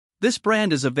This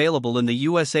brand is available in the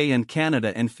USA and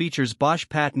Canada and features Bosch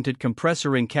patented compressor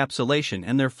encapsulation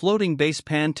and their floating base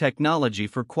pan technology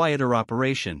for quieter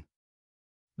operation.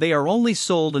 They are only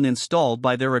sold and installed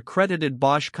by their accredited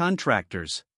Bosch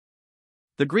contractors.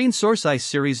 The Green Source Ice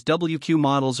Series WQ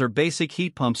models are basic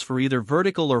heat pumps for either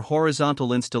vertical or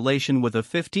horizontal installation with a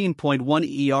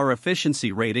 15.1 ER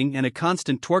efficiency rating and a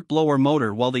constant torque blower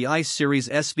motor, while the Ice Series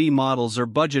SV models are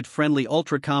budget-friendly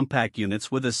ultra-compact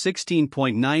units with a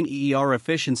 16.9 ER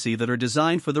efficiency that are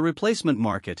designed for the replacement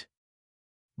market.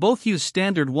 Both use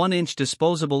standard 1-inch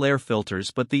disposable air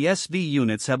filters, but the SV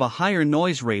units have a higher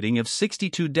noise rating of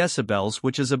 62 decibels,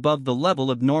 which is above the level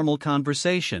of normal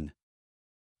conversation.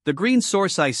 The Green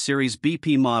Source Ice Series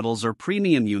BP models are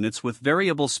premium units with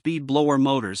variable speed blower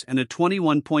motors and a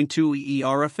 21.2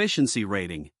 ER efficiency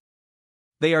rating.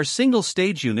 They are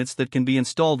single-stage units that can be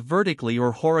installed vertically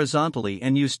or horizontally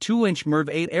and use 2-inch MERV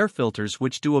 8 air filters,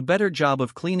 which do a better job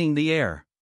of cleaning the air.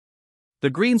 The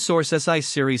Green Source SI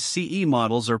Series CE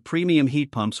models are premium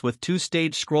heat pumps with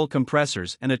 2-stage scroll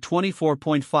compressors and a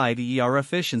 24.5 ER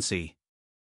efficiency.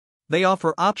 They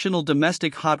offer optional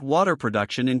domestic hot water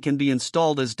production and can be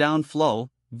installed as downflow,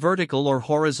 vertical or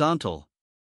horizontal.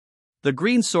 The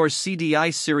Green Source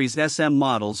CDI Series SM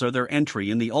models are their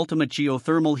entry in the ultimate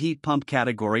geothermal heat pump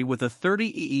category with a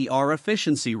 30 ER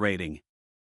efficiency rating.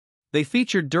 They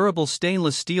feature durable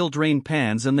stainless steel drain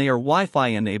pans and they are Wi-Fi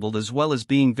enabled, as well as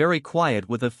being very quiet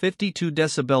with a 52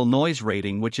 decibel noise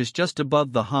rating, which is just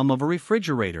above the hum of a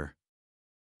refrigerator.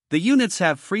 The units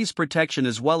have freeze protection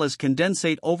as well as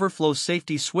condensate overflow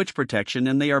safety switch protection,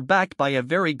 and they are backed by a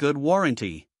very good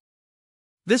warranty.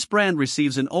 This brand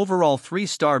receives an overall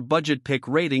 3-star budget pick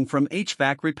rating from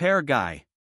HvacRepairGuy.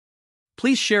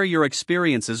 Please share your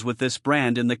experiences with this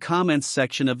brand in the comments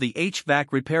section of the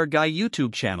HvacRepairGuy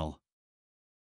YouTube channel.